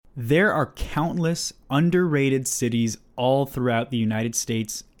There are countless underrated cities all throughout the United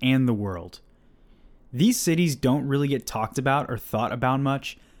States and the world. These cities don't really get talked about or thought about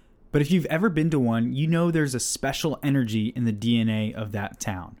much, but if you've ever been to one, you know there's a special energy in the DNA of that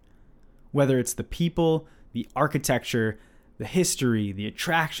town. Whether it's the people, the architecture, the history, the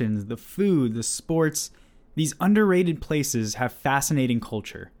attractions, the food, the sports, these underrated places have fascinating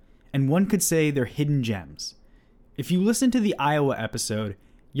culture, and one could say they're hidden gems. If you listen to the Iowa episode,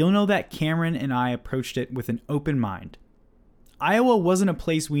 you'll know that Cameron and I approached it with an open mind. Iowa wasn't a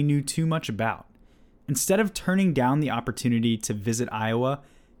place we knew too much about. Instead of turning down the opportunity to visit Iowa,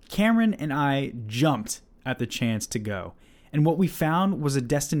 Cameron and I jumped at the chance to go, and what we found was a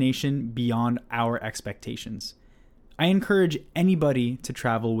destination beyond our expectations. I encourage anybody to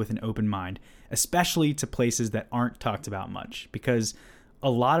travel with an open mind, especially to places that aren't talked about much, because a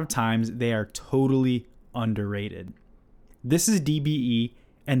lot of times they are totally underrated. This is DBE,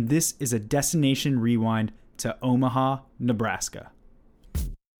 and this is a Destination Rewind to Omaha, Nebraska.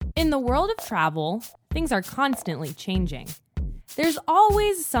 In the world of travel, things are constantly changing. There's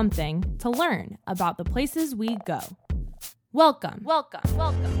always something to learn about the places we go. Welcome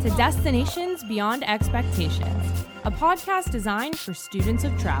to Destinations Beyond Expectations, a podcast designed for students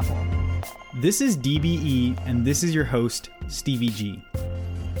of travel. This is DBE, and this is your host, Stevie G.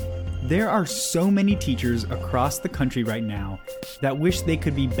 There are so many teachers across the country right now that wish they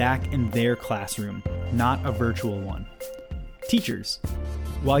could be back in their classroom, not a virtual one. Teachers,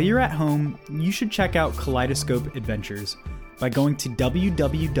 while you're at home, you should check out Kaleidoscope Adventures by going to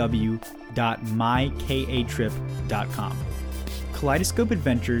www.mykatrip.com. Kaleidoscope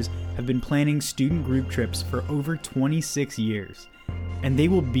Adventures have been planning student group trips for over 26 years, and they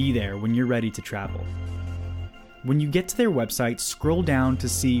will be there when you're ready to travel. When you get to their website, scroll down to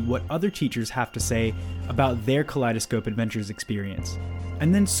see what other teachers have to say about their Kaleidoscope Adventures experience,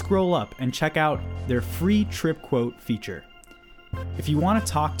 and then scroll up and check out their free trip quote feature. If you want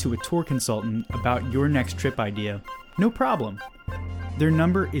to talk to a tour consultant about your next trip idea, no problem. Their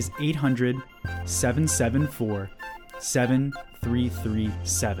number is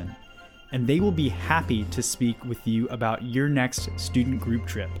 800-774-7337, and they will be happy to speak with you about your next student group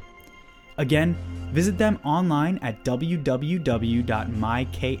trip. Again, visit them online at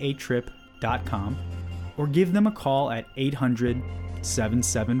www.mykatrip.com or give them a call at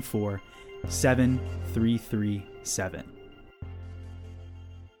 800-774-7337.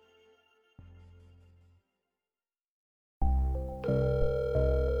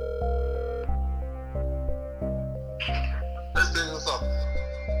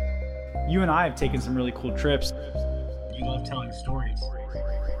 You and I have taken some really cool trips. You love telling stories.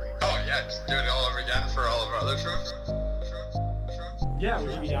 Oh yeah, just do it all over again for all of our other trips. Yeah,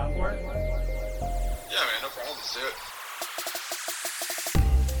 would you be down for it? Yeah, man, no problem. Let's do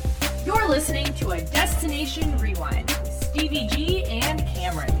it. You're listening to a Destination Rewind with Stevie G and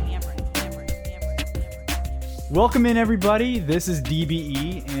Cameron. Welcome in, everybody. This is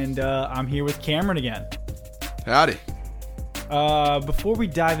DBE, and I'm here with Cameron again. Howdy. Before we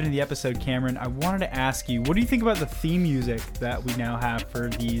dive into the episode, Cameron, I wanted to ask you, what do you think about the theme music that we now have for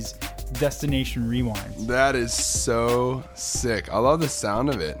these Destination Rewinds? That is so sick. I love the sound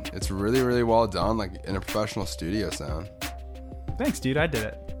of it. It's really, really well done, like in a professional studio sound. Thanks, dude. I did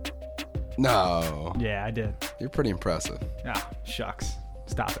it. No. Yeah, I did. You're pretty impressive. Ah, shucks.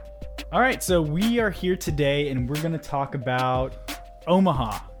 Stop it. All right, so we are here today, and we're going to talk about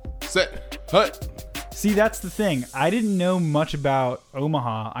Omaha. Sit. Hut. See, that's the thing. I didn't know much about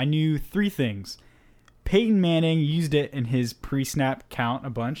Omaha. I knew three things. Peyton Manning used it in his pre-snap count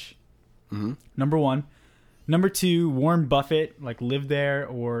a bunch. Mm-hmm. Number one. Number two, Warren Buffett lived there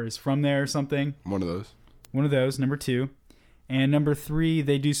or is from there or something. One of those. Number two. And number three,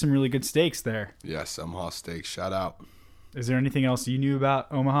 they do some really good steaks there. Yes, Omaha steaks. Shout out. Is there anything else you knew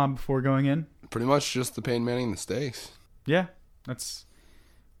about Omaha before going in? Pretty much just the Peyton Manning and the steaks. Yeah, that's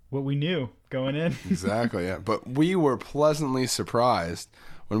what we knew going in. Exactly, yeah. But we were pleasantly surprised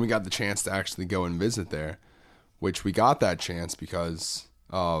when we got the chance to actually go and visit there, which we got that chance because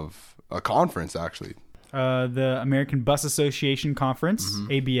of a conference, actually. The American Bus Association Conference,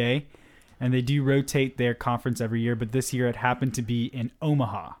 ABA, and they do rotate their conference every year, but this year it happened to be in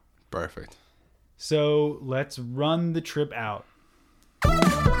Omaha. Perfect. So let's run the trip out.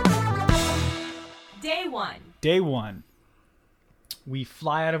 Day one. We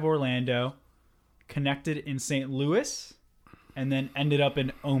fly out of Orlando, connected in St. Louis, and then ended up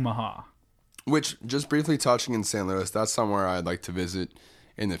in Omaha. Which, just briefly touching in St. Louis, that's somewhere I'd like to visit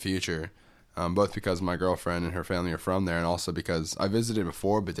in the future. Both because my girlfriend and her family are from there, and also because I visited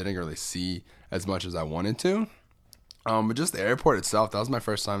before but didn't really see as much as I wanted to. But just the airport itself, that was my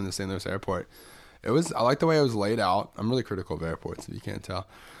first time in the St. Louis airport. I like the way it was laid out. I'm really critical of airports, if you can't tell.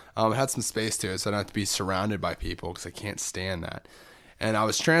 It had some space to it, so I don't have to be surrounded by people because I can't stand that. And I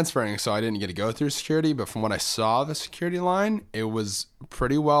was transferring, so I didn't get to go through security. But from what I saw, the security line, it was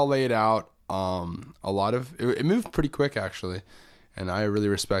pretty well laid out. It moved pretty quick, actually. And I really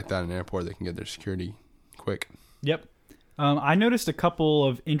respect that in an airport. They can get their security quick. Yep. I noticed a couple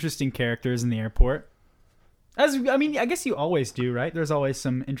of interesting characters in the airport. I guess you always do, right? There's always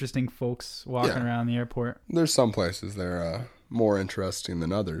some interesting folks walking around the airport. There's some places they're more interesting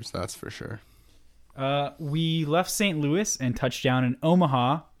than others, that's for sure. We left St. Louis and touched down in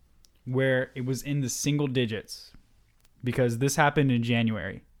Omaha, where it was in the single digits, because this happened in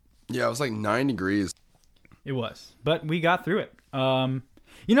January. Yeah, it was like 9 degrees. It was, but we got through it.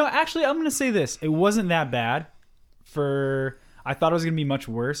 Actually, I'm going to say this. It wasn't that bad. I thought it was going to be much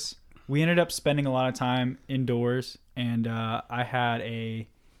worse. We ended up spending a lot of time indoors, and I had a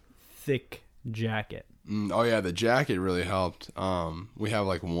thick jacket. Oh, yeah, the jacket really helped. We have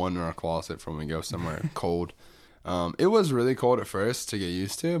like one in our closet from when we go somewhere cold. It was really cold at first to get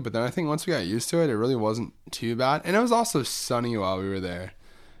used to, but then I think once we got used to it, it really wasn't too bad. And it was also sunny while we were there,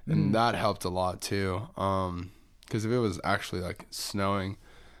 and that helped a lot too. Because if it was actually like snowing...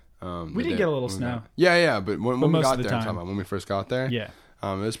 we did get a little snow. Yeah, but when we got there, when we first got there, yeah,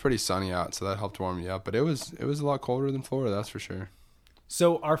 it was pretty sunny out, so that helped warm me up. But it was a lot colder than Florida, that's for sure.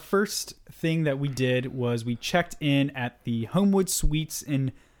 So our first thing that we did was we checked in at the Homewood Suites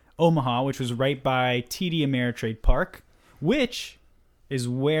in Omaha, which was right by TD Ameritrade Park, which is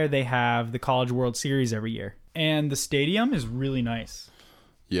where they have the College World Series every year. And the stadium is really nice.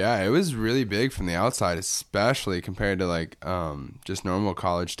 Yeah, it was really big from the outside, especially compared to like just normal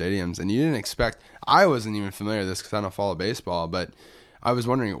college stadiums. And you didn't expect, I wasn't even familiar with this because I don't follow baseball, but I was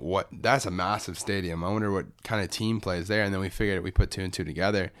wondering that's a massive stadium. I wonder what kind of team plays there. And then we figured we put 2 and 2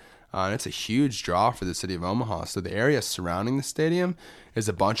 together. And it's a huge draw for the city of Omaha. So the area surrounding the stadium is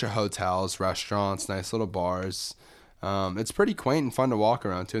a bunch of hotels, restaurants, nice little bars. It's pretty quaint and fun to walk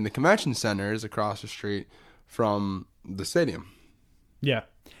around to. And the convention center is across the street from the stadium. Yeah.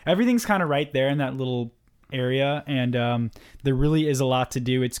 Everything's kind of right there in that little area, and there really is a lot to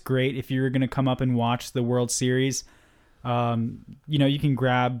do. It's great if you're going to come up and watch the World Series. You can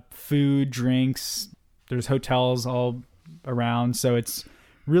grab food, drinks. There's hotels all around, so it's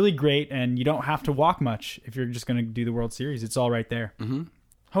really great, and you don't have to walk much if you're just going to do the World Series. It's all right there. Mm-hmm.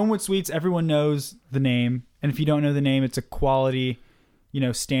 Homewood Suites, everyone knows the name, and if you don't know the name, it's a quality,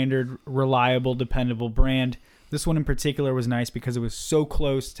 standard, reliable, dependable brand. This one in particular was nice because it was so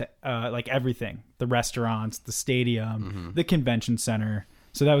close to everything. The restaurants, the stadium, the convention center.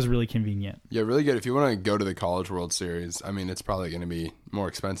 So that was really convenient. Yeah, really good. If you want to go to the College World Series, it's probably going to be more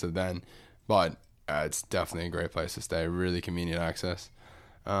expensive then. But it's definitely a great place to stay. Really convenient access.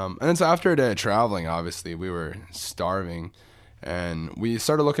 And then so after a day of traveling, obviously, we were starving. And we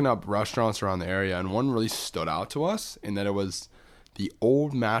started looking up restaurants around the area. And one really stood out to us in that it was the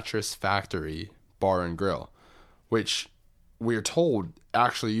Old Mattress Factory Bar and Grill, which we are told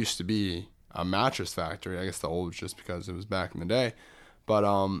actually used to be a mattress factory. I guess the old was just because it was back in the day.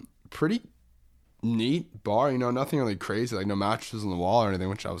 But pretty neat bar, nothing really crazy, like no mattresses on the wall or anything,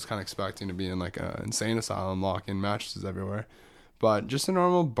 which I was kind of expecting to be in like an insane asylum, lock-in mattresses everywhere. But just a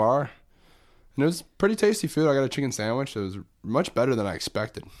normal bar. And it was pretty tasty food. I got a chicken sandwich. It was much better than I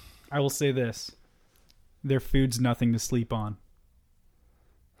expected. I will say this. Their food's nothing to sleep on.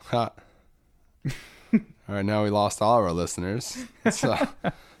 Ha. All right, now we lost all of our listeners.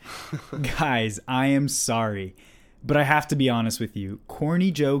 Guys, I am sorry, but I have to be honest with you.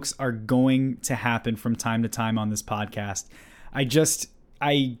 Corny jokes are going to happen from time to time on this podcast.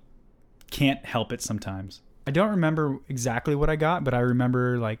 I can't help it sometimes. I don't remember exactly what I got, but I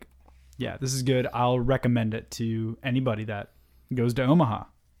remember this is good. I'll recommend it to anybody that goes to Omaha.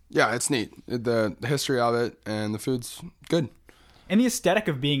 Yeah, it's neat. The history of it and the food's good. And the aesthetic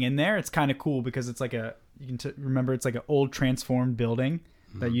of being in there, it's kind of cool because it's like remember it's like an old transformed building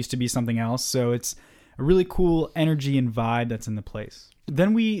that used to be something else. So it's a really cool energy and vibe that's in the place.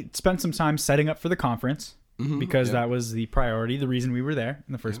 Then we spent some time setting up for the conference because that was the priority, the reason we were there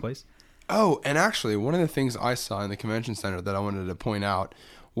in the first place. Oh, and actually one of the things I saw in the convention center that I wanted to point out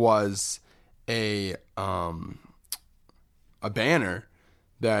was a banner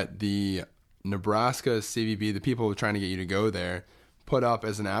that the Nebraska CVB, the people trying to get you to go there, put up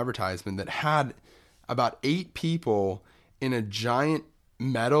as an advertisement that had about 8 people in a giant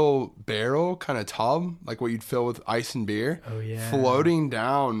metal barrel kind of tub, like what you'd fill with ice and beer, floating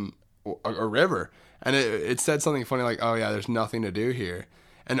down a river. And it said something funny like, oh yeah, there's nothing to do here.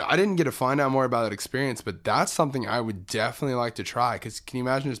 And I didn't get to find out more about that experience, but that's something I would definitely like to try. Because can you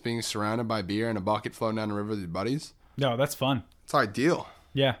imagine just being surrounded by beer and a bucket floating down the river with your buddies? No, that's fun. It's ideal.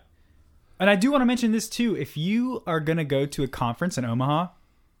 Yeah. And I do want to mention this too. If you are going to go to a conference in Omaha,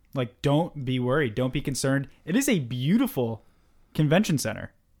 like, don't be worried. Don't be concerned. It is a beautiful convention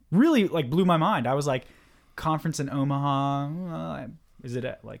center. Really, like, blew my mind. I was like, conference in Omaha, is it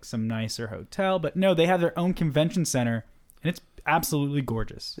at like some nicer hotel? But no, they have their own convention center, and it's absolutely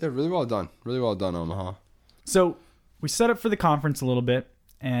gorgeous. Yeah, really well done. Really well done, Omaha. So we set up for the conference a little bit,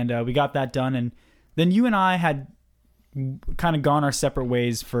 and we got that done. And then you and I had kind of gone our separate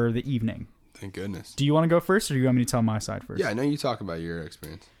ways for the evening. Thank goodness. Do you want to go first, or do you want me to tell my side first? Yeah, I know you talk about your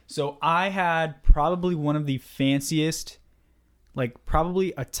experience. So I had probably one of the fanciest, like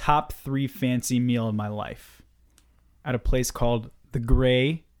probably a top 3 fancy meal of my life at a place called The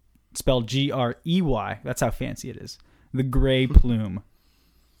Grey, spelled Grey. That's how fancy it is. The Grey Plume.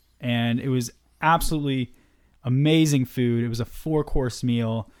 And it was absolutely amazing food. It was a 4-course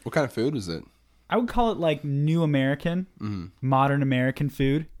meal. What kind of food was it? I would call it like new American, modern American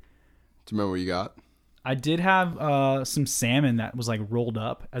food. Do you remember what you got? I did have some salmon that was like rolled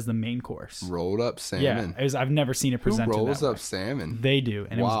up as the main course. Rolled up salmon? Yeah, I've never seen it presented Who rolls that up way. salmon? They do,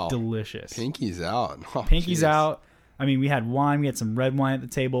 and Wow. it was delicious. Pinky's out. Oh, Pinky's geez. out. I mean, we had wine. We had some red wine at the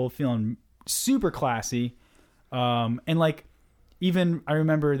table, feeling super classy. And like, even I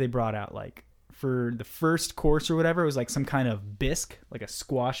remember they brought out like for the first course or whatever, it was like some kind of bisque, like a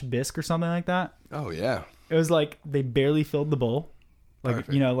squash bisque or something like that. Oh, yeah. It was like they barely filled the bowl. Like,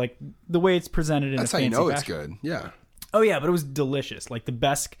 Perfect. you know, like the way it's presented in That's a how fancy you know it's fashion. good. Yeah. Oh yeah, but it was delicious. Like the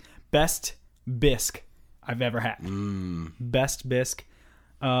best bisque I've ever had. Best bisque.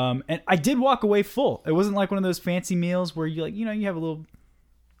 And I did walk away full. It wasn't like one of those fancy meals where you like, you know, you have a little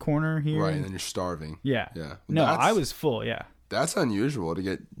corner here. Right, and then you're starving. Yeah. Yeah. No, That's- I was full, yeah. That's unusual to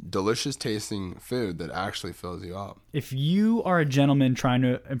get delicious tasting food that actually fills you up. If you are a gentleman trying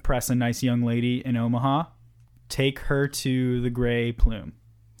to impress a nice young lady in Omaha, take her to the Grey Plume.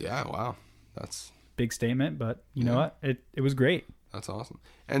 Yeah, wow. That's Big statement, but you know what? It was great. That's awesome.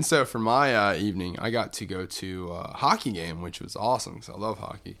 And so for my evening, I got to go to a hockey game, which was awesome because I love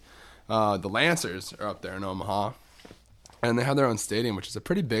hockey. The Lancers are up there in Omaha, and they have their own stadium, which is a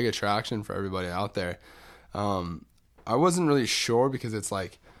pretty big attraction for everybody out there. I wasn't really sure because it's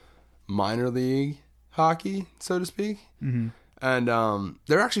like minor league hockey, so to speak. Mm-hmm. And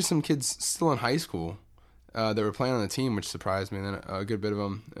there were actually some kids still in high school that were playing on the team, which surprised me. And then a good bit of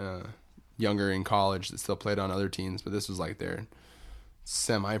them younger in college that still played on other teams, but this was like their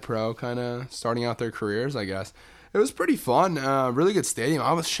semi-pro kind of starting out their careers, I guess. It was pretty fun. Really good stadium.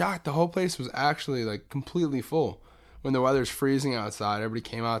 I was shocked. The whole place was actually like completely full. When the weather's freezing outside, everybody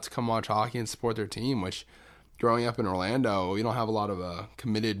came out to come watch hockey and support their team, which growing up in Orlando, we don't have a lot of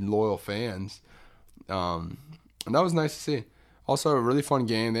committed, loyal fans. And that was nice to see. Also, a really fun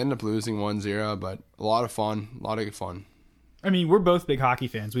game. They ended up losing 1-0, but a lot of fun. A lot of good fun. I mean, we're both big hockey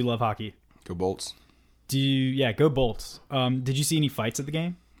fans. We love hockey. Go Bolts. Yeah, go Bolts. Did you see any fights at the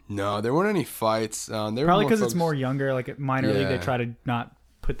game? No, there weren't any fights. Probably because it's more younger, like at minor league, they try to not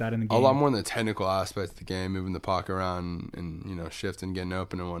put that in the game. A lot more in the technical aspects of the game, moving the puck around and you know, shifting, getting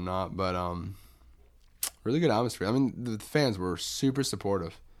open and whatnot. But really good atmosphere. I mean, the fans were super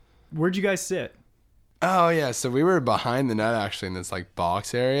supportive. Where'd you guys sit? Oh yeah, so we were behind the net actually in this like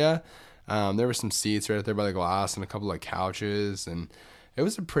box area. There were some seats right there by the glass and a couple like couches, and it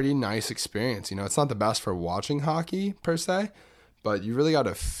was a pretty nice experience. You know, it's not the best for watching hockey per se, but you really got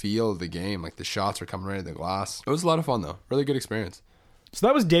to feel the game. Like the shots were coming right at the glass. It was a lot of fun though. Really good experience. So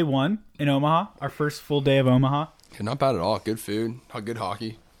that was day 1 in Omaha, our first full day of Omaha. Yeah, not bad at all. Good food, good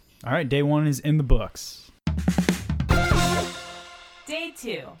hockey. All right, day 1 is in the books. Day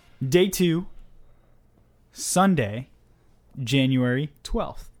 2. Day 2, Sunday, January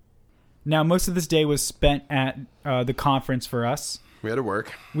 12th. Now, most of this day was spent at the conference for us. We had to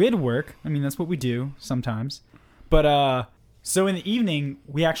work. We had to work. I mean, that's what we do sometimes. But so in the evening,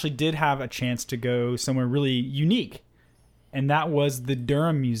 we actually did have a chance to go somewhere really unique, and that was the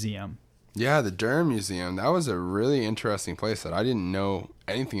Durham Museum. Yeah, the Durham Museum. That was a really interesting place that I didn't know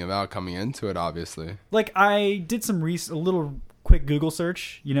anything about coming into it, obviously. Like, I did some a little quick Google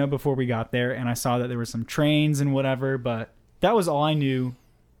search, you know, before we got there, and I saw that there were some trains and whatever, but that was all I knew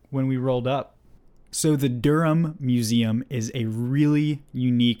when we rolled up. So the Durham Museum is a really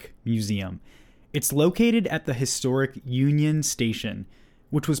unique museum. It's located at the historic Union Station,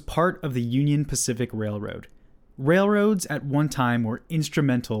 which was part of the Union Pacific Railroad. Railroads at one time were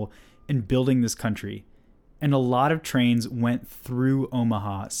instrumental in building this country, and a lot of trains went through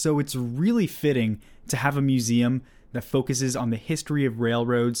Omaha, so it's really fitting to have a museum that focuses on the history of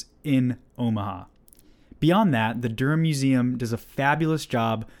railroads in Omaha. Beyond that, the Durham Museum does a fabulous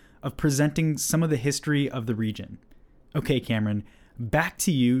job of presenting some of the history of the region. Okay, Cameron, back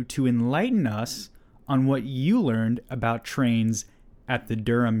to you to enlighten us on what you learned about trains at the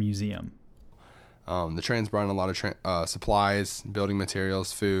Durham Museum. The trains brought in a lot of supplies, building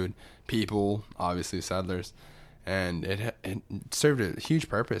materials, food, people, obviously settlers, and it served a huge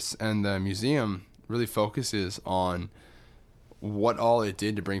purpose. And the museum really focuses on what all it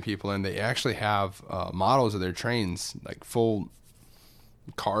did to bring people in. They actually have models of their trains, like full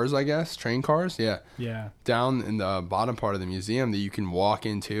cars, I guess, train cars, Yeah. down in the bottom part of the museum that you can walk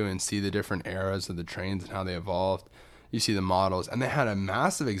into and see the different eras of the trains and how they evolved. You see the models, and they had a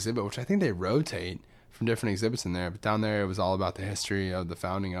massive exhibit, which I think they rotate from different exhibits in there. But down there, it was all about the history of the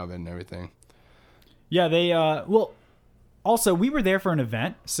founding of it and everything. Yeah, they, also, we were there for an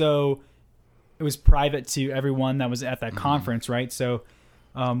event, so it was private to everyone that was at that conference, right? So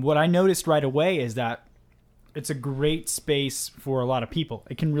what I noticed right away is that it's a great space for a lot of people.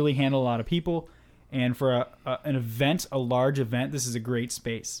 It can really handle a lot of people, and for an event, a large event, this is a great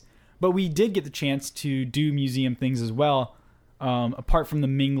space. But we did get the chance to do museum things as well, apart from the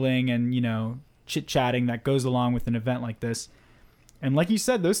mingling and, chit-chatting that goes along with an event like this. And like you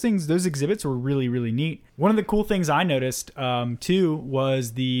said, those exhibits were really, really neat. One of the cool things I noticed, too,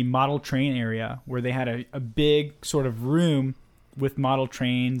 was the model train area, where they had a big sort of room with model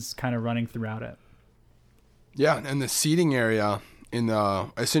trains kind of running throughout it. Yeah, and the seating area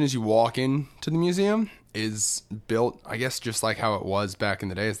as soon as you walk into the museum is built, I guess, just like how it was back in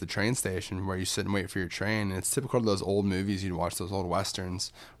the day as the train station, where you sit and wait for your train. And it's typical of those old movies you'd watch, those old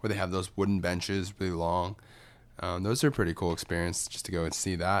westerns, where they have those wooden benches really long. Those are a pretty cool experience just to go and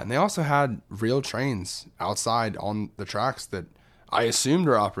see that. And they also had real trains outside on the tracks that I assumed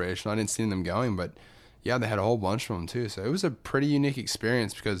were operational. I didn't see them going, but yeah, they had a whole bunch of them too. So it was a pretty unique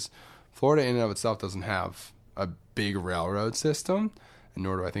experience because Florida in and of itself doesn't have a big railroad system, and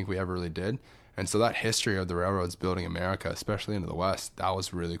nor do I think we ever really did. And so that history of the railroads building America, especially into the West, that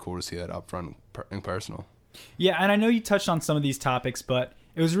was really cool to see that up front and personal. Yeah, and I know you touched on some of these topics, but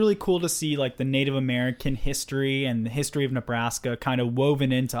it was really cool to see like the Native American history and the history of Nebraska kind of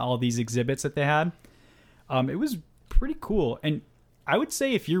woven into all these exhibits that they had. It was pretty cool. And I would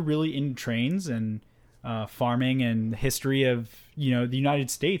say if you're really into trains and farming and the history of, the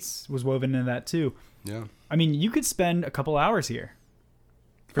United States was woven into that too. Yeah. I mean, you could spend a couple hours here.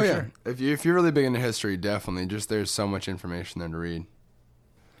 For sure. If you're really big into history, definitely. Just there's so much information there to read.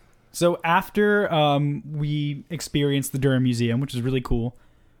 So after we experienced the Durham Museum, which is really cool,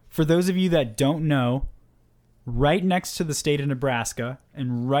 for those of you that don't know, right next to the state of Nebraska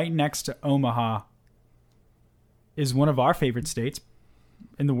and right next to Omaha is one of our favorite states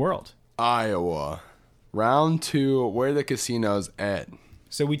in the world. Iowa. Round 2, where the casino's at.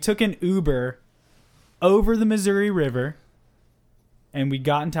 So we took an Uber over the Missouri River, and we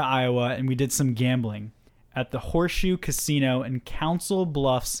got into Iowa, and we did some gambling at the Horseshoe Casino in Council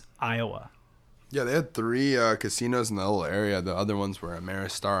Bluffs, Iowa. Yeah, they had 3 casinos in the little area. The other ones were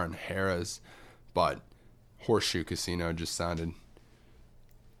Ameristar and Harrah's, but Horseshoe Casino just sounded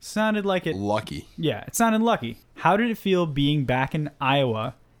like it. Lucky. Yeah, it sounded lucky. How did it feel being back in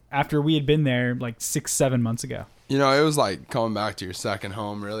Iowa after we had been there like 6-7 months ago? It was like coming back to your second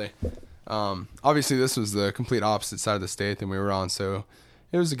home, really. Obviously, this was the complete opposite side of the state than we were on, so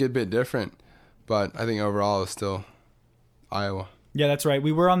it was a good bit different. But I think overall it was still Iowa. Yeah, that's right.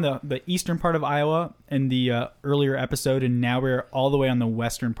 We were on the eastern part of Iowa in the earlier episode, and now we're all the way on the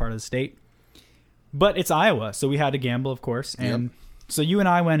western part of the state. But it's Iowa, so we had to gamble, of course. And so you and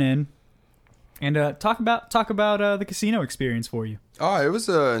I went in and talk about the casino experience for you. Oh, it was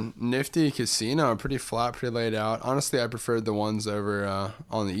a nifty casino, pretty flat, pretty laid out. Honestly, I preferred the ones over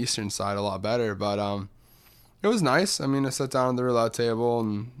on the eastern side a lot better, but it was nice. I mean, I sat down at the roulette table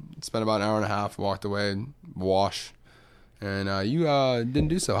and spent about an hour and a half, walked away, wash. And you didn't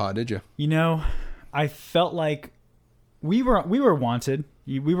do so hot, did you? I felt like we were wanted.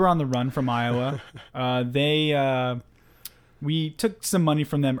 We were on the run from Iowa. We took some money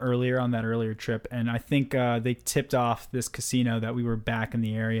from them earlier on that earlier trip, and I think they tipped off this casino that we were back in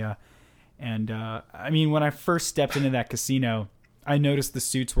the area. And when I first stepped into that casino, I noticed the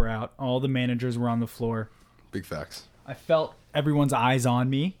suits were out. All the managers were on the floor. Big facts. I felt everyone's eyes on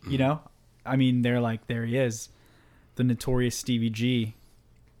me, They're like, there he is, the notorious Stevie G,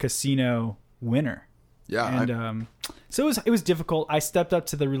 casino winner. Yeah. And so it was difficult. I stepped up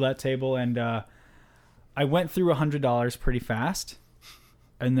to the roulette table, and I went through $100 pretty fast.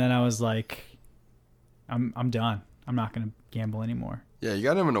 And then I was like, I'm done. I'm not going to gamble anymore. Yeah, you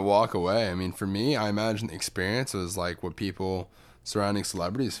got him to walk away. I mean, for me, I imagine the experience was like what people surrounding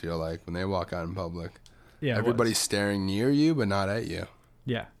celebrities feel like when they walk out in public. Yeah, everybody's staring near you, but not at you.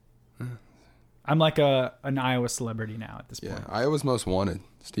 Yeah. I'm like an Iowa celebrity now at this point. Yeah, Iowa's most wanted,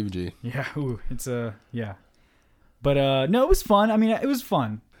 Stevie G. Yeah, it's yeah. But no, it was fun. I mean, it was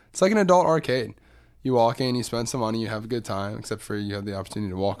fun. It's like an adult arcade. You walk in, you spend some money, you have a good time, except for you have the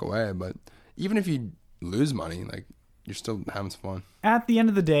opportunity to walk away. But even if you lose money, like, you're still having some fun. At the end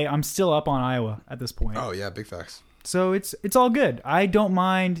of the day, I'm still up on Iowa at this point. Oh, yeah, big facts. So it's all good. I don't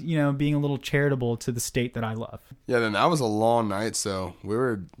mind, being a little charitable to the state that I love. Yeah, then that was a long night, so we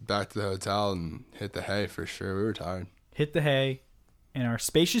were back to the hotel and hit the hay for sure. We were tired. Hit the hay in our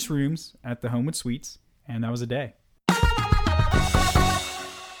spacious rooms at the Homewood Suites, and that was a day.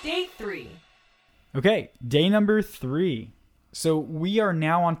 Day 3. Okay, day number 3. So we are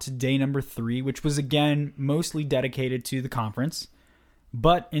now on to day number 3, which was again mostly dedicated to the conference.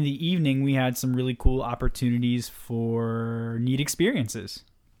 But in the evening, we had some really cool opportunities for neat experiences.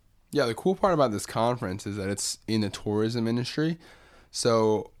 Yeah, the cool part about this conference is that it's in the tourism industry.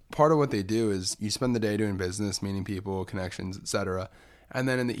 So part of what they do is you spend the day doing business, meeting people, connections, etc. And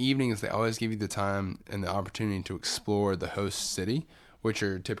then in the evenings, they always give you the time and the opportunity to explore the host city, which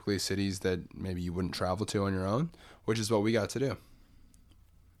are typically cities that maybe you wouldn't travel to on your own, which is what we got to do.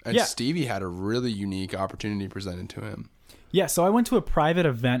 And yeah. Stevie had a really unique opportunity presented to him. Yeah, so I went to a private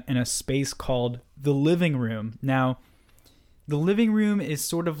event in a space called The Living Room. Now, The Living Room is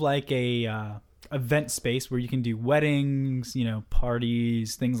sort of like a event space where you can do weddings,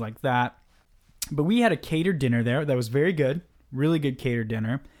 parties, things like that. But we had a catered dinner there that was very good, really good catered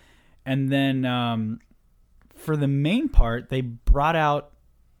dinner. And then for the main part, they brought out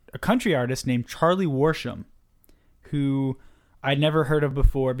a country artist named Charlie Worsham, who I'd never heard of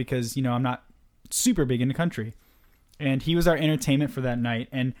before because, I'm not super big into country. And he was our entertainment for that night.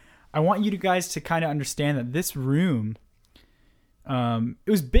 And I want you guys to kind of understand that this room, it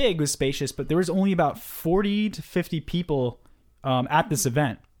was big, it was spacious, but there was only about 40 to 50 people at this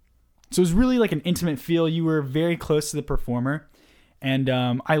event. So it was really like an intimate feel. You were very close to the performer. And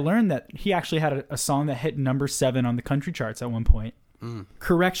I learned that he actually had a song that hit number 7 on the country charts at one point.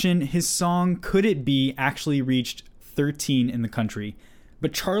 Correction, his song Could It Be actually reached 13 in the country.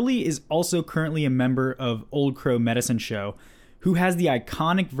 But Charlie is also currently a member of Old Crow Medicine Show, who has the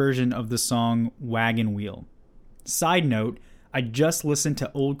iconic version of the song Wagon Wheel. Side note, I just listened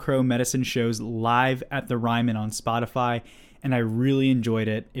to Old Crow Medicine Show's Live at the Ryman on Spotify, and I really enjoyed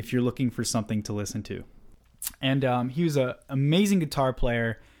it if you're looking for something to listen to. And he was an amazing guitar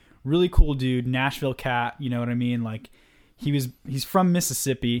player, really cool dude, Nashville cat, you know what I mean? Like, he's from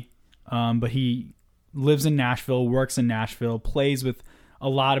Mississippi, but he lives in Nashville, works in Nashville, plays with a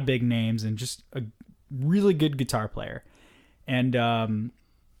lot of big names, and just a really good guitar player. And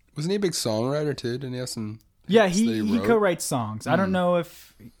wasn't he a big songwriter too? Didn't he have some? Yeah, he co-writes songs. I don't know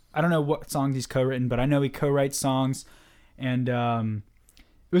what songs he's co-written, but I know he co-writes songs. And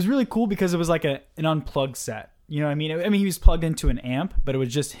it was really cool because it was like an unplugged set. You know what I mean? I mean, he was plugged into an amp, but it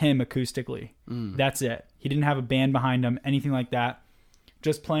was just him acoustically. That's it. He didn't have a band behind him, anything like that.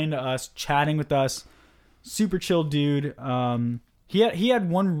 Just playing to us, chatting with us. Super chill dude. He had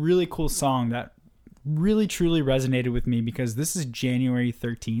one really cool song that really truly resonated with me because this is January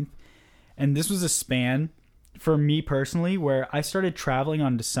 13th. And this was a span for me personally where I started traveling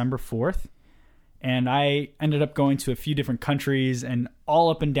on December 4th. And I ended up going to a few different countries and all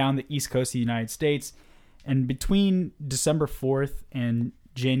up and down the East Coast of the United States. And between December 4th and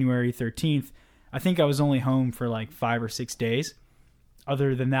January 13th, I think I was only home for like 5 or 6 days.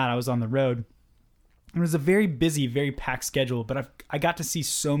 Other than that, I was on the road. It was a very busy, very packed schedule, but I got to see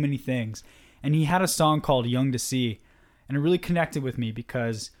so many things. And he had a song called Young to See, and it really connected with me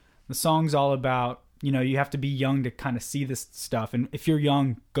because the song's all about, you have to be young to kind of see this stuff. And if you're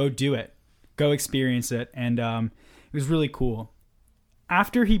young, go do it. Go experience it. And it was really cool.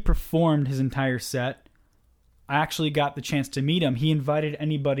 After he performed his entire set, I actually got the chance to meet him. He invited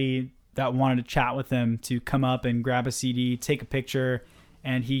anybody that wanted to chat with him to come up and grab a CD, take a picture,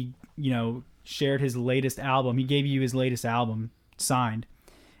 and he, shared his latest album. He gave you his latest album signed.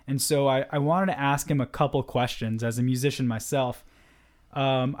 And so I wanted to ask him a couple questions as a musician myself.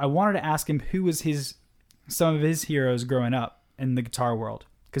 I wanted to ask him who was some of his heroes growing up in the guitar world,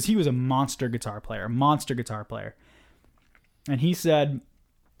 because he was a monster guitar player. And he said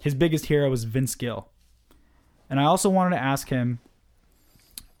his biggest hero was Vince Gill. And I also wanted to ask him,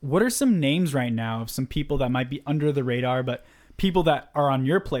 what are some names right now of some people that might be under the radar, but people that are on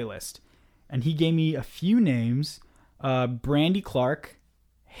your playlist? And he gave me a few names, Brandy Clark,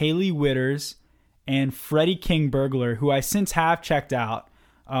 Haley Witters, and Freddie King Burglar, who I since have checked out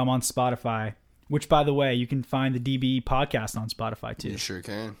on Spotify, which, by the way, you can find the DBE podcast on Spotify, too. You sure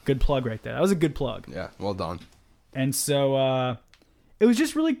can. Good plug right there. That was a good plug. Yeah, well done. And so it was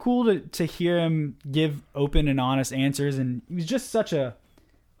just really cool to hear him give open and honest answers, and he was just such a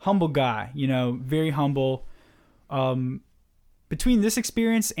humble guy, very humble. Between this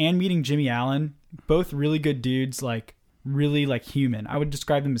experience and meeting Jimmy Allen, both really good dudes, really human. I would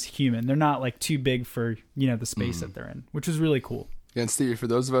describe them as human. They're not too big for, the space that they're in, which was really cool. And Stevie, for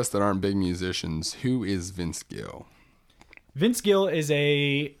those of us that aren't big musicians, who is Vince Gill? Vince Gill is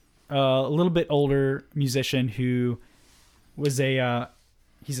a little bit older musician who was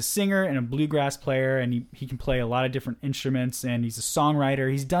he's a singer and a bluegrass player, and he can play a lot of different instruments, and he's a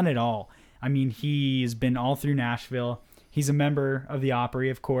songwriter. He's done it all. I mean, he's been all through Nashville. He's a member of the Opry,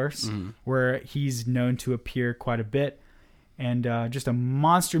 of course, where he's known to appear quite a bit, and just a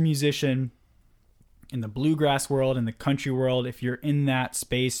monster musician in the bluegrass world, in the country world. If you're in that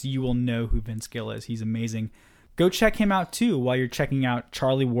space, you will know who Vince Gill is. He's amazing. Go check him out, too, while you're checking out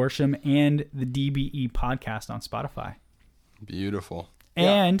Charlie Worsham and the DBE podcast on Spotify. Beautiful.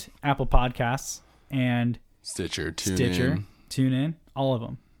 And Apple Podcasts and Stitcher, TuneIn, all of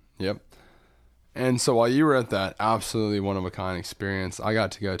them. Yep. And so while you were at that absolutely one-of-a-kind experience, I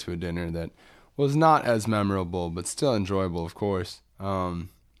got to go to a dinner that was not as memorable, but still enjoyable, of course.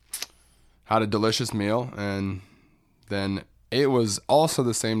 Had a delicious meal, and then it was also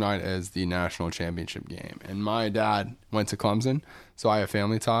the same night as the national championship game. And my dad went to Clemson, so I have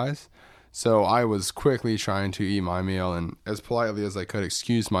family ties. So I was quickly trying to eat my meal and as politely as I could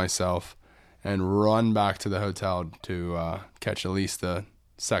excuse myself and run back to the hotel to catch at least the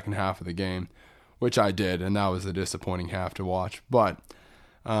second half of the game, which I did, and that was a disappointing half to watch. But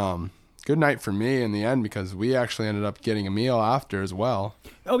good night for me in the end, because we actually ended up getting a meal after as well.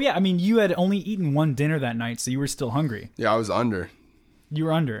 Oh, yeah. I mean, you had only eaten one dinner that night, so you were still hungry. Yeah, I was under. You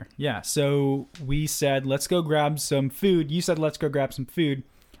were under, yeah. So we said, let's go grab some food. You said, let's go grab some food.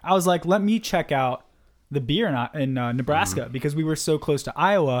 I was like, let me check out the beer in Nebraska, because we were so close to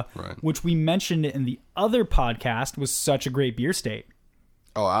Iowa, which we mentioned in the other podcast was such a great beer state.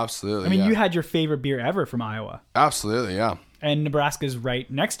 Oh, absolutely. I mean, you had your favorite beer ever from Iowa. Absolutely, yeah. And Nebraska's right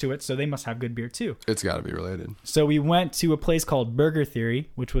next to it, so they must have good beer too. It's got to be related. So we went to a place called Burger Theory,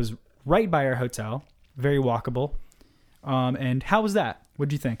 which was right by our hotel. Very walkable. And how was that?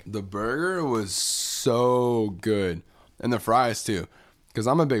 What'd you think? The burger was so good. And the fries too. Because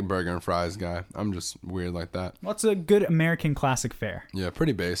I'm a big burger and fries guy. I'm just weird like that. Well, it's a good American classic fare. Yeah,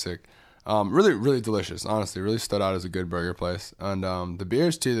 pretty basic. Really, really delicious. Honestly, really stood out as a good burger place. And the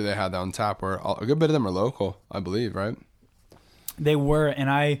beers too that they had on tap were a good bit of them are local, I believe, right? They were, and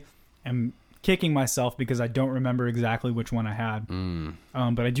I am kicking myself because I don't remember exactly which one I had.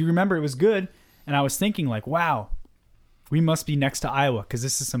 But I do remember it was good, and I was thinking wow, we must be next to Iowa because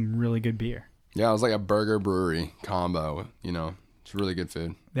this is some really good beer. Yeah, it was like a burger brewery combo. It's really good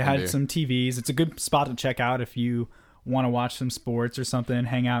food. They had some TVs. It's a good spot to check out if you want to watch some sports or something,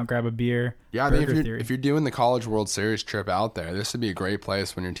 hang out, grab a beer. Yeah, I think if you're doing the College World Series trip out there, this would be a great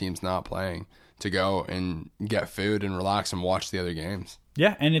place when your team's not playing to go and get food and relax and watch the other games.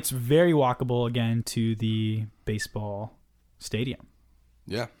 Yeah, and it's very walkable again to the baseball stadium.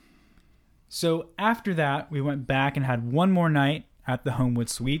 Yeah. So after that, we went back and had one more night at the Homewood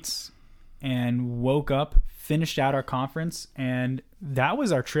Suites and woke up, finished out our conference, and that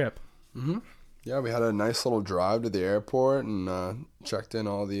was our trip. Mm-hmm. Yeah, we had a nice little drive to the airport and checked in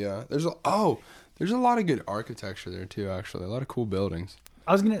all the... There's a lot of good architecture there too, actually. A lot of cool buildings.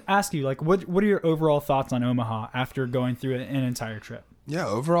 I was going to ask you, what are your overall thoughts on Omaha after going through an entire trip? Yeah,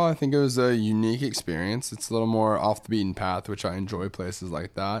 overall, I think it was a unique experience. It's a little more off the beaten path, which I enjoy places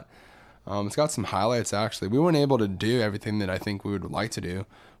like that. It's got some highlights, actually. We weren't able to do everything that I think we would like to do.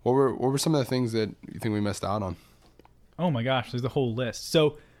 What were some of the things that you think we missed out on? Oh, my gosh, there's a whole list.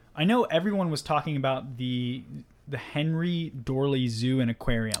 So I know everyone was talking about the Henry Dorley Zoo and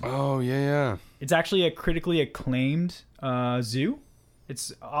Aquarium. Oh, yeah. It's actually a critically acclaimed zoo.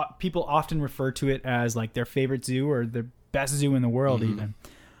 It's people often refer to it as their favorite zoo or their best zoo in the world, even.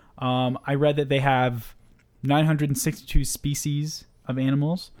 I read that they have 962 species of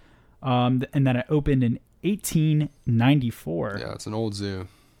animals, and that it opened in 1894. Yeah, it's an old zoo.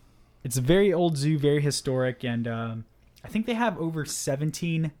 It's a very old zoo, very historic, and I think they have over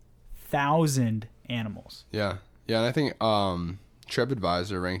 17,000 animals. Yeah, and I think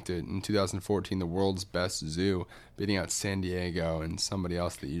TripAdvisor ranked it in 2014 the world's best zoo, beating out San Diego and somebody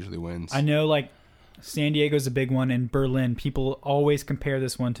else that usually wins. I know, San Diego's a big one, and Berlin. People always compare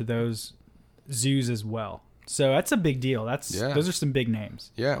this one to those zoos as well. So that's a big deal. Those are some big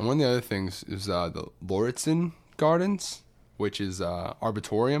names. Yeah, and one of the other things is the Lauritsen Gardens, which is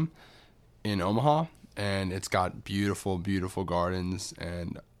arboretum in Omaha, and it's got beautiful, beautiful gardens,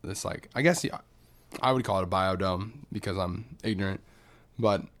 and it's like, I guess I would call it a biodome because I'm ignorant,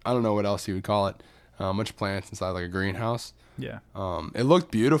 but I don't know what else you would call it. A bunch of plants inside like a greenhouse. Yeah. It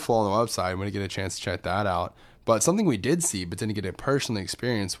looked beautiful on the website. I'm going to get a chance to check that out. But something we did see, but didn't get to personally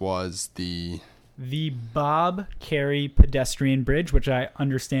experience, was the Bob Carey pedestrian bridge, which I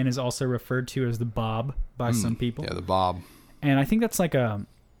understand is also referred to as the Bob by some people. Yeah, the Bob. And I think that's like a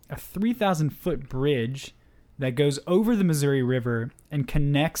 3,000-foot bridge that goes over the Missouri River and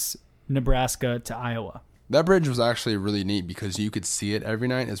connects Nebraska to Iowa. That bridge was actually really neat because you could see it every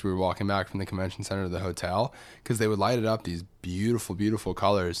night as we were walking back from the convention center to the hotel, because they would light it up these beautiful, beautiful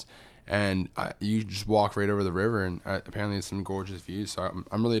colors. And you just walk right over the river, and apparently it's some gorgeous views. So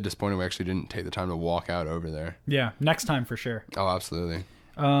I'm really disappointed we actually didn't take the time to walk out over there. Yeah, next time for sure. Oh, absolutely.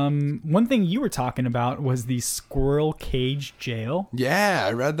 One thing you were talking about was the Squirrel Cage Jail. Yeah,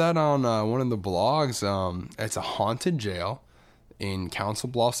 I read that on one of the blogs. It's a haunted jail in Council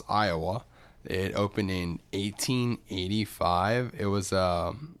Bluffs, Iowa. It opened in 1885. It was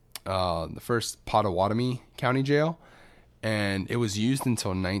the first Pottawatomie County jail, and it was used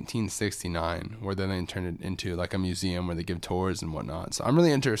until 1969, where then they turned it into like a museum where they give tours and whatnot. So I'm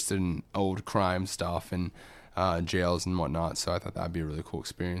really interested in old crime stuff and jails and whatnot, so I thought that'd be a really cool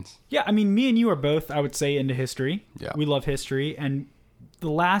experience. Yeah, I mean, me and you are both, I would say, into history. Yeah. We love history, and the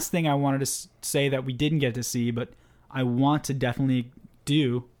last thing I wanted to say that we didn't get to see, but I want to definitely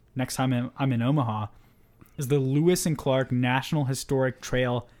do next time I'm in Omaha, is the Lewis and Clark National Historic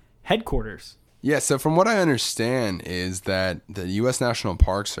Trail headquarters. Yeah, so from what I understand is that the U.S. National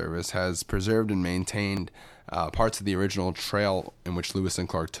Park Service has preserved and maintained parts of the original trail in which Lewis and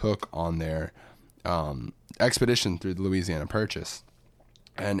Clark took on their expedition through the Louisiana Purchase.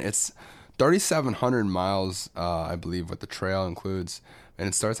 And it's 3,700 miles, I believe, what the trail includes. And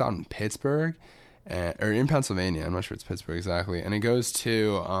it starts out in Pittsburgh, or in Pennsylvania. I'm not sure it's Pittsburgh exactly. And it goes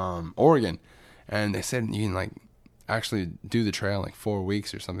to Oregon. And they said you can actually do the trail in 4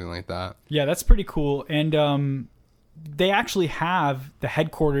 weeks or something like that. Yeah, that's pretty cool. And they actually have the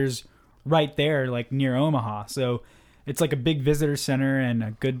headquarters right there, near Omaha. So it's like a big visitor center and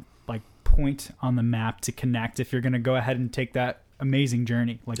a good point on the map to connect if you're going to go ahead and take that amazing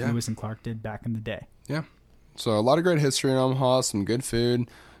journey Lewis and Clark did back in the day. Yeah. So a lot of great history in Omaha, some good food,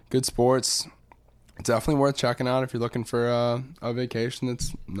 good sports. It's definitely worth checking out if you're looking for a vacation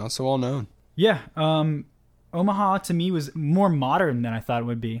that's not so well known. Yeah. Omaha to me was more modern than I thought it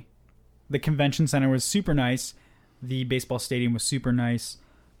would be. The convention center was super nice. The baseball stadium was super nice.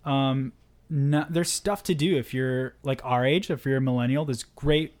 There's stuff to do if you're our age, if you're a millennial. There's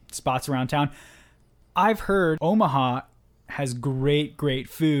great spots around town. I've heard Omaha has great, great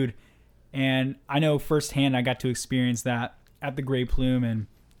food, and I know firsthand I got to experience that at the Gray Plume, and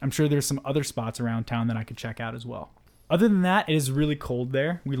I'm sure there's some other spots around town that I could check out as well. Other than that, it is really cold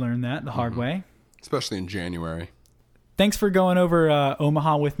there. We learned that the hard way. Especially in January. Thanks for going over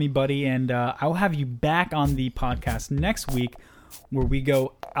Omaha with me, buddy, and I'll have you back on the podcast next week where we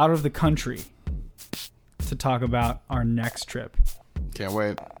go out of the country to talk about our next trip. Can't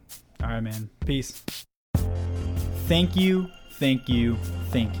wait. All right, man. Peace. Thank you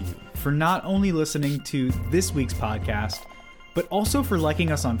for not only listening to this week's podcast, but also for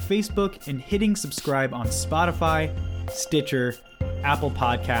liking us on Facebook and hitting subscribe on Spotify, Stitcher, Apple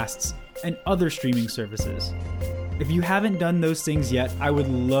Podcasts, and other streaming services. If you haven't done those things yet, I would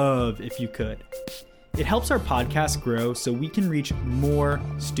love if you could. It helps our podcast grow so we can reach more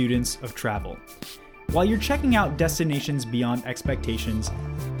students of travel. While you're checking out Destinations Beyond Expectations,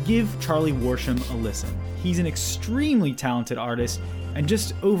 give Charlie Worsham a listen. He's an extremely talented artist and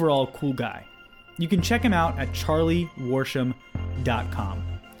just overall cool guy. You can check him out at charlieworsham.com.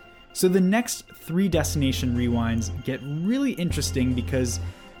 So the next 3 destination rewinds get really interesting because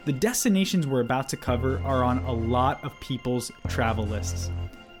the destinations we're about to cover are on a lot of people's travel lists.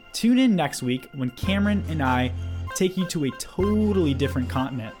 Tune in next week when Cameron and I take you to a totally different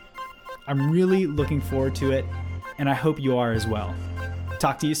continent. I'm really looking forward to it, and I hope you are as well.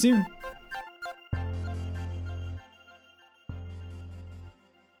 Talk to you soon.